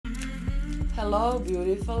Hello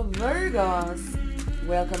beautiful Virgos!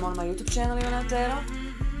 Welcome on my YouTube channel ivanatarot.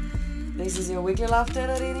 This is your weekly love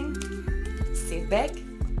tarot reading. Sit back,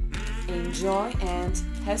 enjoy and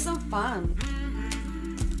have some fun.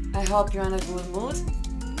 I hope you're in a good mood.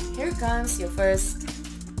 Here comes your first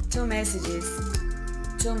two messages.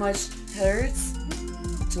 Too much hurts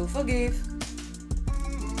to forgive.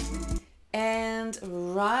 And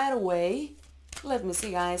right away, let me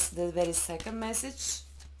see guys, the very second message.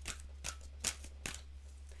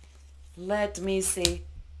 Let me see.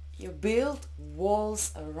 You build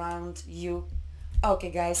walls around you.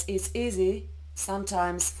 Okay guys, it's easy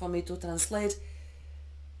sometimes for me to translate.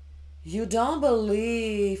 You don't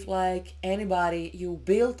believe like anybody. You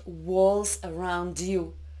build walls around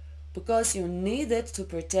you because you needed to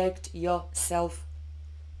protect yourself.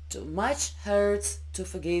 Too much hurt to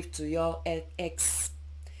forgive to your ex.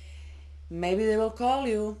 Maybe they will call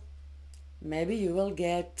you. Maybe you will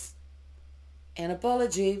get an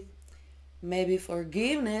apology. Maybe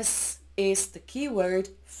forgiveness is the key word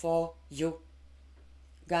for you.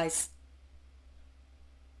 Guys,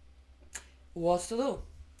 what to do?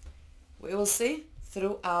 We will see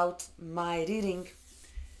throughout my reading.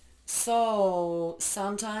 So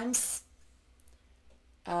sometimes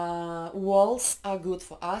walls are good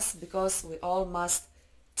for us because we all must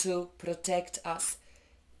to protect us.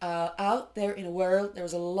 Out there in the world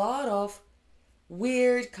there's a lot of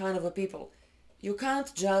weird kind of people. You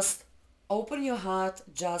can't just open your heart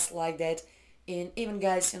just like that. And even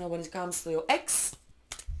guys, when it comes to your ex,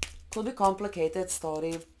 could be complicated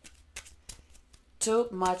story. Too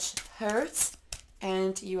much hurts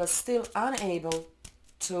and you are still unable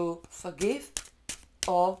to forgive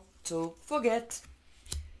or to forget.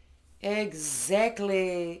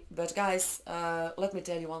 Exactly. But guys, let me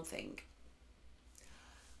tell you one thing.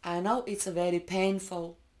 I know it's a very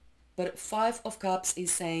painful, but Five of Cups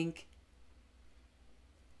is saying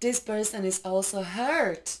this person is also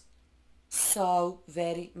hurt so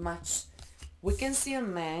very much. We can see a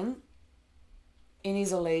man in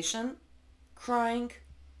isolation crying,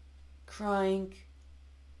 crying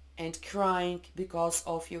and crying because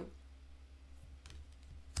of you.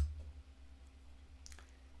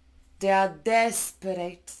 They are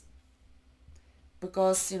desperate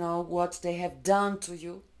because what they have done to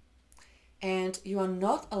you, and you are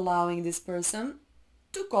not allowing this person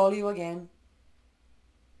to call you again.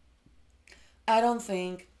 I don't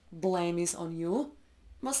think blame is on you.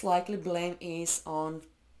 Most likely blame is on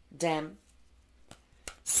them.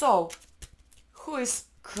 So, who is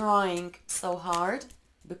crying so hard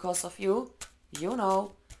because of you?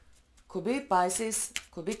 Could be Pisces,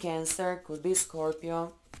 could be Cancer, could be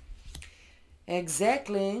Scorpio.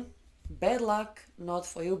 Exactly. Bad luck, not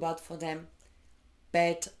for you but for them.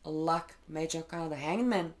 Bad luck, Major Arcana, the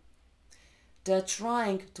Hangman. They're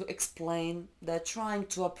trying to explain, they're trying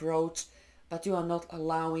to approach, but you are not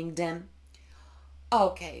allowing them.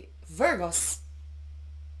 Okay, Virgos.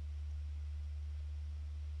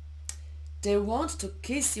 They want to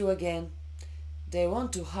kiss you again. They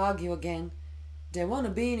want to hug you again. They want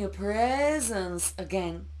to be in your presence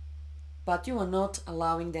again. But you are not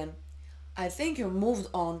allowing them. I think you moved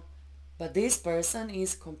on, but this person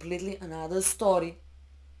is completely another story.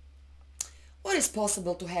 What is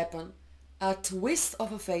possible to happen? A twist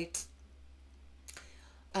of a fate.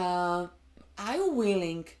 Are you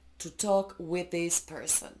willing to talk with this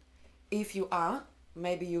person? If you are,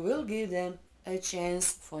 maybe you will give them a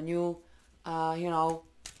chance for new,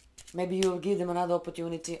 maybe you will give them another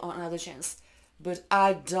opportunity or another chance. But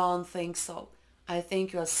I don't think so. I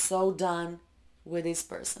think you are so done with this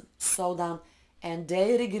person. So done. And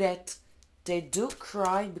they regret. They do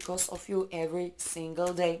cry because of you every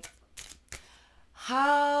single day.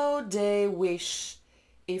 How they wish,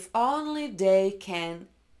 if only they can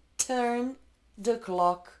turn the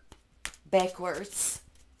clock backwards,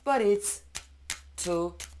 but it's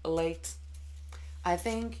too late. I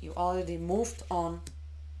think you already moved on.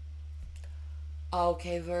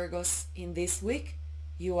 Okay, Virgos, in this week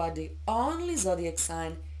you are the only zodiac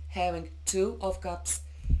sign having Two of Cups.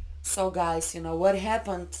 So guys, what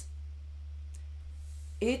happened?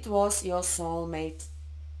 It was your soulmate.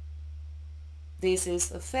 This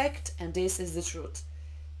is a fact and this is the truth.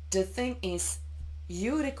 The thing is,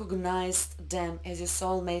 you recognized them as your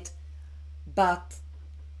soulmate, but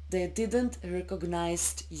they didn't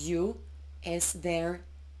recognize you as their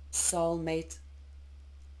soulmate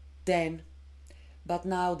then. But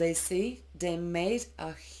now they see they made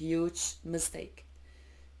a huge mistake.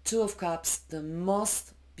 Two of Cups, the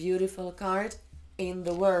most beautiful card in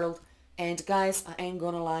the world. And guys, I ain't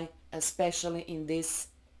gonna lie, especially in this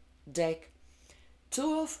deck.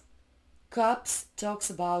 Two of Cups talks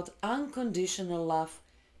about unconditional love.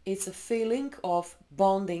 It's a feeling of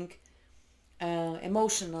bonding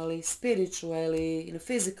emotionally, spiritually, in a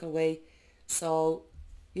physical way. So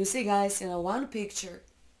you see guys, one picture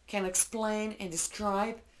can explain and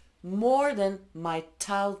describe more than my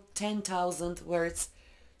 10,000 words.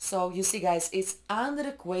 So you see guys, it's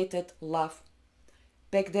unrequited love.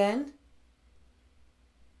 Back then,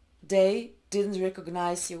 they didn't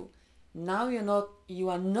recognize you. Now you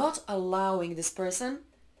are not allowing this person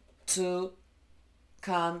to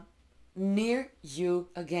come near you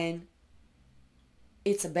again.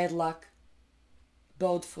 It's a bad luck,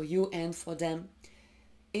 both for you and for them.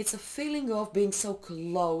 It's a feeling of being so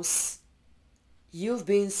close. You've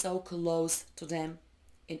been so close to them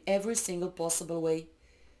in every single possible way.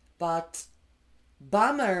 But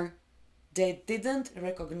bummer, they didn't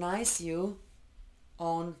recognize you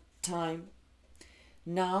on time.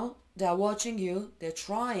 Now they are watching you, they're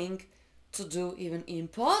trying to do even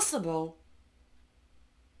impossible.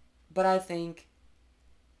 But I think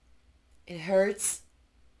it hurts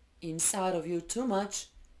inside of you too much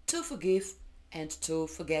to forgive and to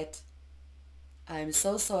forget. I'm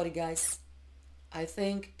so sorry guys. I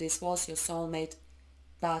think this was your soulmate,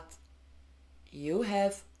 but you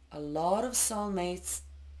have a lot of soulmates,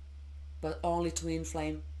 but only twin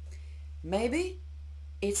flame. Maybe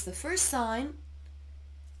it's the first sign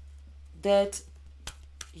that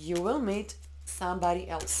you will meet somebody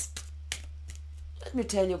else. Let me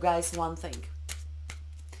tell you guys one thing.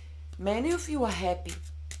 Many of you are happy.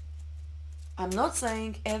 I'm not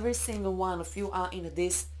saying every single one of you are in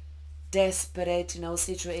this desperate,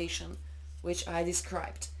 situation which I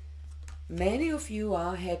described. Many of you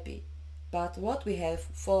are happy. But what we have,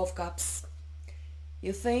 Four of Cups.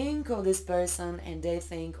 You think of this person and they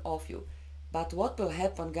think of you. But what will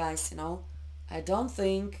happen, guys, I don't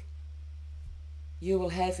think you will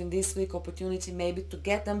have in this week opportunity maybe to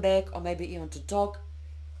get them back or maybe even to talk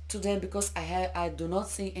to them, because I do not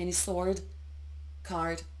see any sword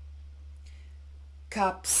card.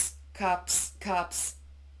 Cups, cups, cups,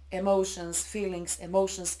 emotions, feelings,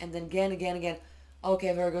 emotions, and then again. Okay,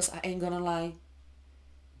 Virgos, I ain't gonna lie.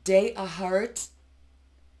 They are hurt,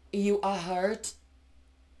 you are hurt,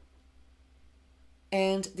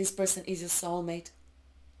 and this person is your soulmate.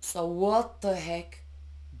 So what the heck?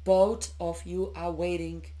 Both of you are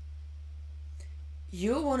waiting.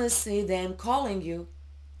 You want to see them calling you,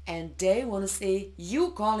 and they want to see you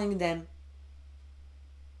calling them.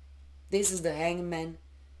 This is the Hangman.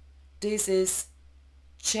 This is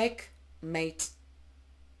checkmate.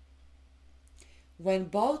 When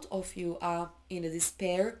both of you are in a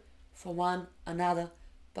despair for one another,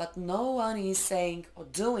 but no one is saying or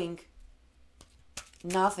doing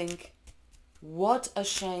nothing. What a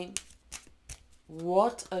shame.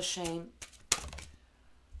 What a shame.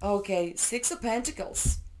 Okay, Six of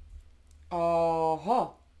Pentacles.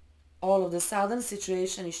 Oh, all of the sudden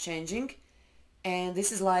situation is changing, and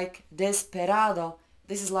this is like desperado.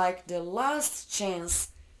 This is like the last chance.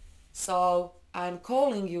 So I'm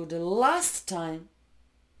calling you the last time.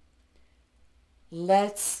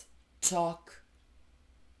 Let's talk.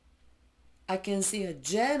 I can see a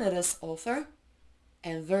generous offer,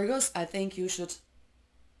 and Virgos, I think you should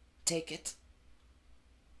take it.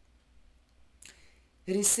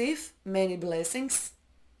 Receive many blessings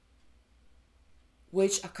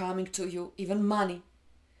which are coming to you, even money,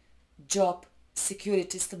 job,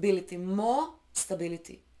 security, stability, more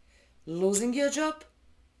stability. Losing your job,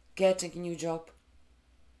 getting a new job.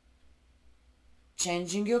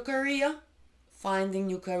 Changing your career, finding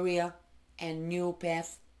new career and new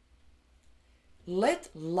path. Let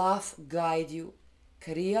love guide you,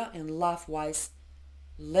 career and love-wise.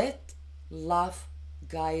 Let love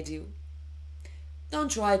guide you. Don't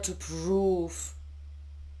try to prove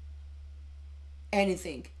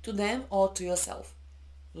anything to them or to yourself.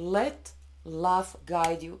 Let love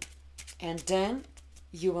guide you, and then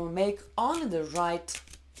you will make only the right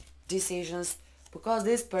decisions, because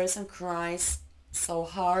this person cries so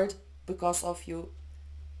hard because of you.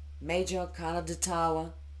 Major Arcana of the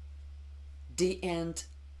Tower. The end.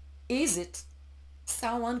 Is it?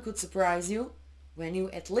 Someone could surprise you when you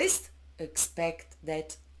at least expect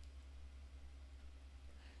that.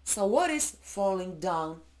 So what is falling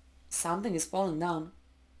down? Something is falling down,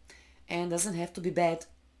 and doesn't have to be bad.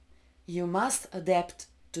 You must adapt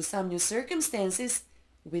to some new circumstances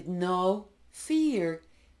with no fear.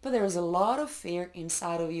 But there is a lot of fear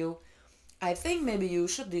inside of you. I think maybe you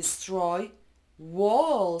should destroy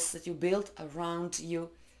walls that you built around you.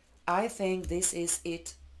 I think this is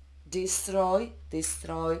it. Destroy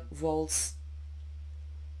walls.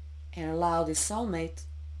 And allow the soulmate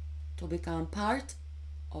to become part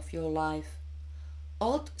of your life.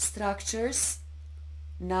 Old structures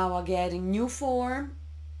now are getting new form.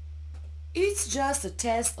 It's just a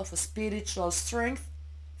test of a spiritual strength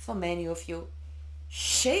for many of you.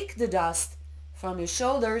 Shake the dust from your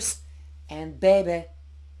shoulders and baby,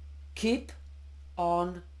 keep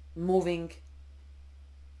on moving.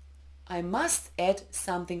 I must add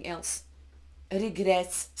something else.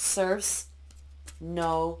 Regrets serves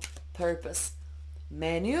no purpose.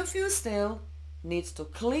 Many of you still need to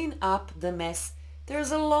clean up the mess.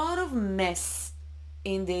 There's a lot of mess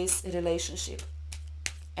in this relationship.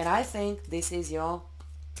 And I think this is your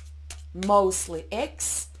mostly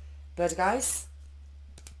ex, but guys,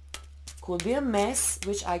 could be a mess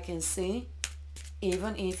which I can see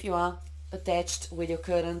even if you are attached with your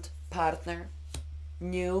current partner.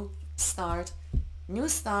 New start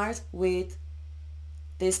with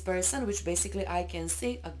this person, which basically I can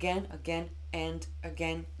see again and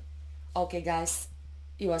again. Okay guys,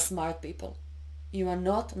 you are smart people. You are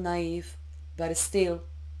not naive, but still,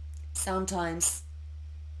 sometimes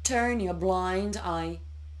turn your blind eye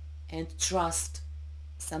and trust.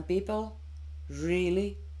 Some people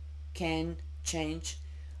really can change.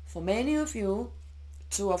 For many of you,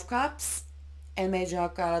 Two of Cups and Major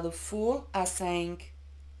Arcana the Fool are saying,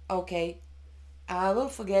 okay, I will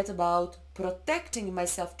forget about protecting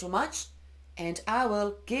myself too much and I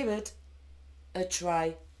will give it a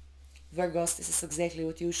try. Virgos, this is exactly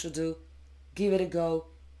what you should do. Give it a go.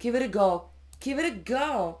 Give it a go. Give it a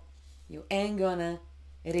go. You ain't gonna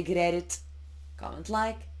regret it. Comment,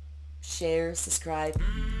 like, share, subscribe.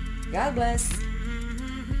 God bless.